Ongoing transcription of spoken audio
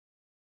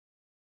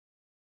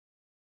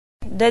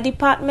The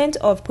Department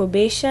of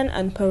Probation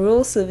and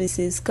Parole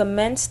Services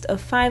commenced a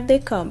 5-day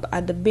camp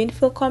at the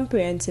Beanefield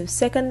Comprehensive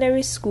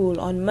Secondary School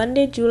on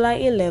Monday, July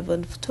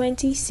 11,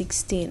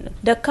 2016.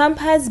 The camp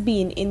has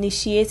been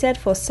initiated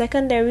for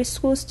secondary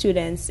school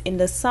students in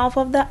the south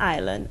of the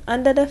island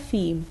under the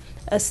theme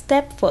 "A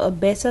Step for a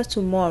Better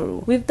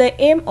Tomorrow," with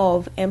the aim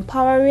of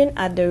empowering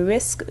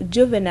at-risk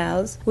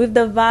juveniles with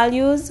the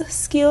values,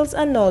 skills,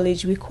 and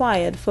knowledge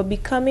required for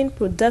becoming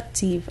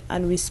productive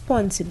and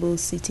responsible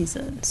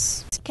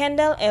citizens.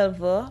 Kendel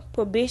Elva,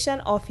 Probation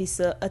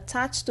Officer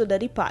attached to the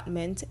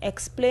department,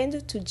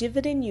 explained to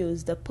GreatVision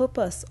News the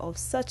purpose of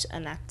such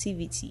an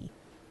activity.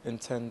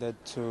 Intended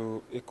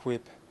to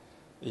equip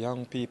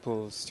young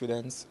people,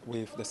 students,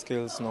 with the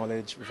skills,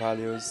 knowledge,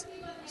 values,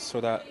 so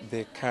that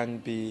they can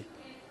be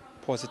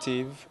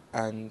positive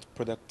and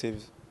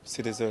productive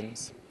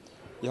citizens.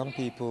 Young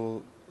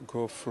people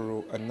go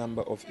through a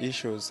number of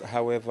issues.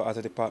 However, as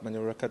a department,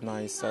 we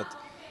recognize that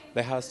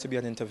there has to be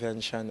an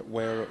intervention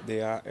where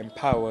they are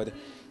empowered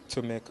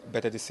to make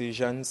better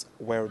decisions,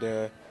 where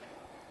their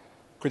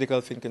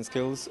critical thinking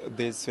skills,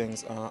 these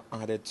things are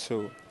added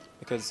to.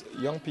 Because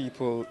young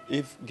people,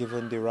 if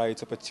given the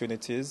right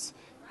opportunities,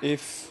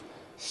 if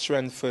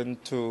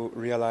strengthened to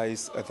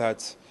realize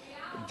that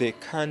they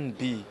can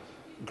be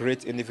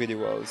great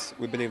individuals,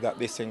 we believe that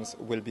these things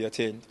will be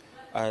attained.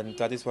 And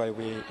that is why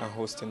we are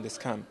hosting this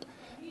camp.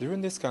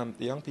 During this camp,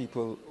 the young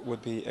people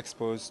would be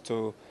exposed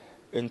to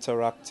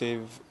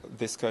interactive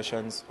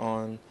discussions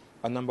on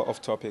a number of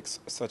topics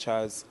such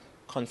as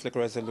conflict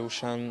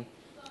resolution,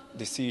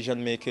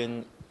 decision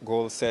making,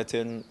 goal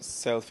setting,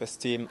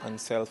 self-esteem,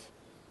 and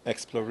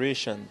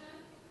self-exploration.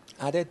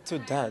 Added to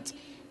that,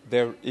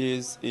 there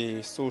is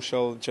a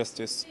social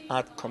justice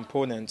art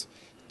component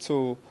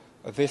to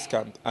this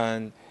camp,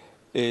 and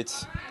it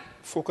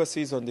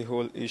focuses on the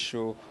whole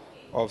issue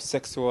of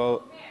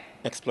sexual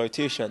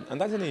exploitation.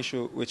 And that's an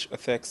issue which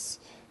affects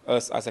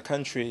us as a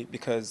country,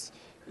 because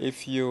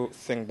if you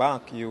think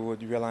back, you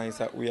would realize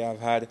that we have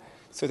had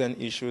certain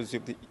issues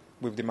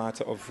with the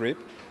matter of rape,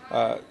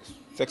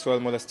 sexual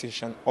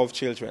molestation of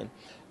children.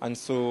 And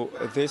so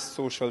this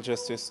social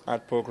justice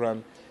art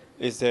program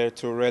is there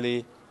to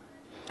really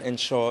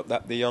ensure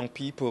that the young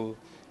people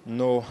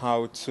know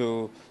how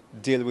to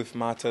deal with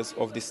matters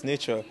of this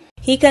nature.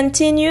 He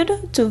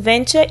continued to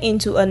venture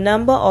into a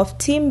number of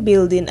team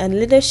building and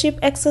leadership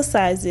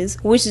exercises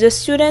which the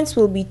students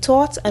will be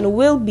taught and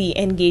will be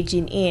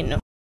engaging in.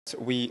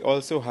 We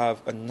also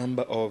have a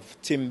number of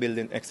team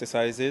building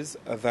exercises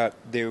that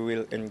they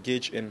will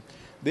engage in.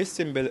 These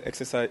team building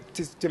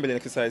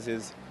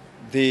exercises,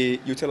 they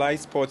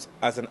utilize sports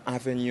as an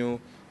avenue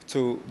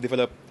to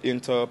develop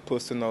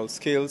interpersonal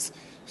skills.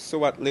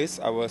 So at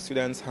least our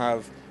students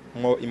have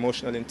more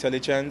emotional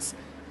intelligence,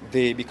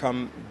 they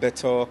become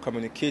better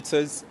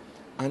communicators,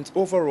 and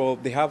overall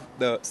they have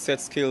the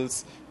set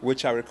skills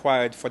which are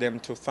required for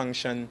them to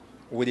function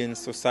within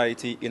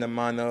society in a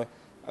manner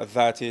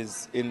that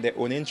is in their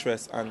own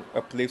interest and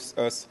uplifts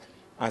us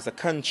as a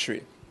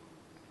country.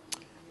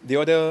 The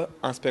other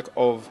aspect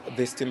of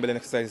this team building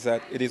exercise is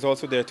that it is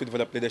also there to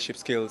develop leadership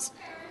skills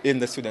in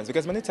the students,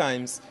 because many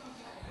times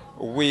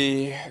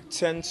we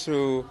tend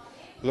to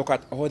look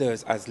at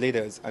others as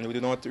leaders and we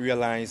do not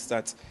realize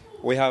that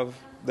we have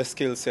the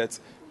skill set,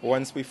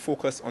 once we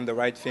focus on the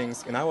right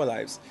things in our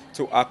lives,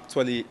 to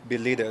actually be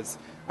leaders.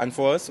 And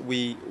for us,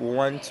 we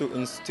want to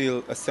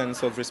instill a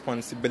sense of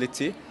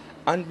responsibility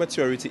and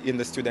maturity in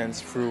the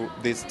students through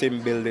these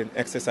team building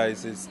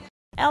exercises.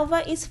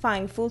 Elva is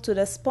thankful to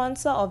the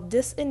sponsor of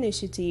this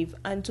initiative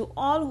and to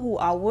all who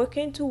are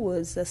working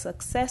towards the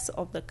success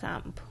of the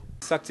camp.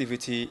 This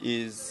activity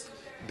is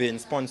being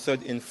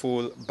sponsored in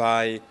full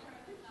by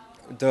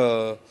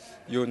the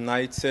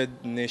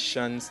United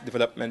Nations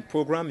Development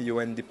Program,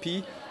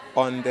 UNDP,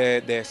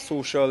 under their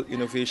Social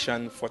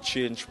Innovation for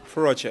Change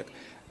project.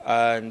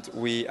 And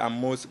we are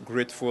most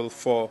grateful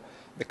for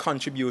the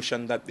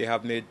contribution that they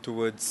have made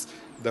towards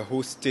the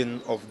hosting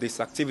of this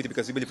activity,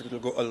 because we believe it will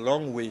go a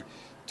long way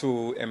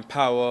to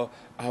empower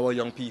our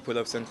young people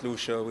of St.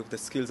 Lucia with the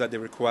skills that they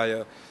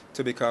require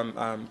to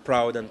become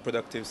proud and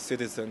productive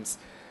citizens.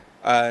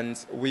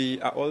 And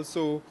we are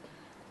also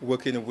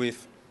working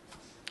with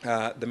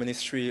the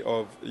Ministry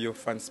of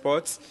Youth and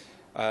Sports,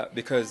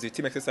 because the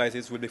team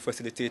exercises will be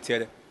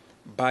facilitated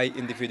by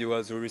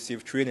individuals who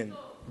receive training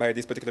by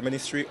this particular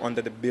ministry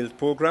under the BUILD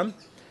program.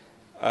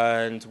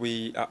 And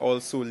we are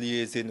also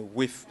liaising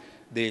with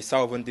the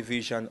Southern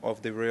Division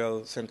of the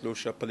Royal St.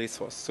 Lucia Police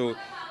Force. So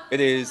it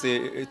is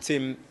a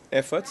team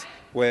effort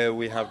where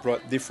we have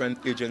brought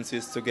different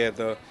agencies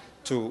together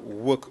to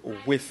work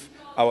with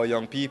our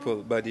young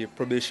people, but the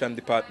probation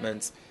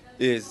department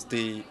is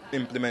the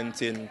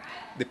implementing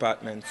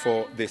department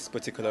for this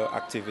particular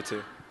activity.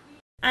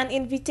 An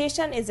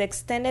invitation is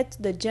extended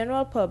to the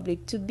general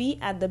public to be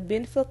at the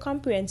Beanefield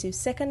Comprehensive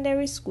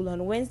Secondary School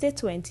on Wednesday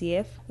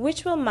 20th,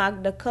 which will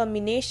mark the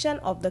culmination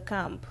of the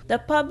camp. The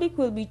public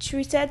will be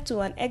treated to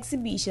an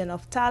exhibition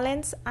of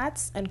talents,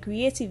 arts, and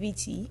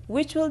creativity,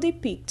 which will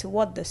depict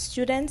what the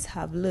students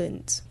have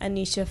learned.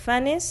 ANNISHA,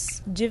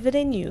 FANIS,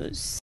 GreatVision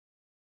News.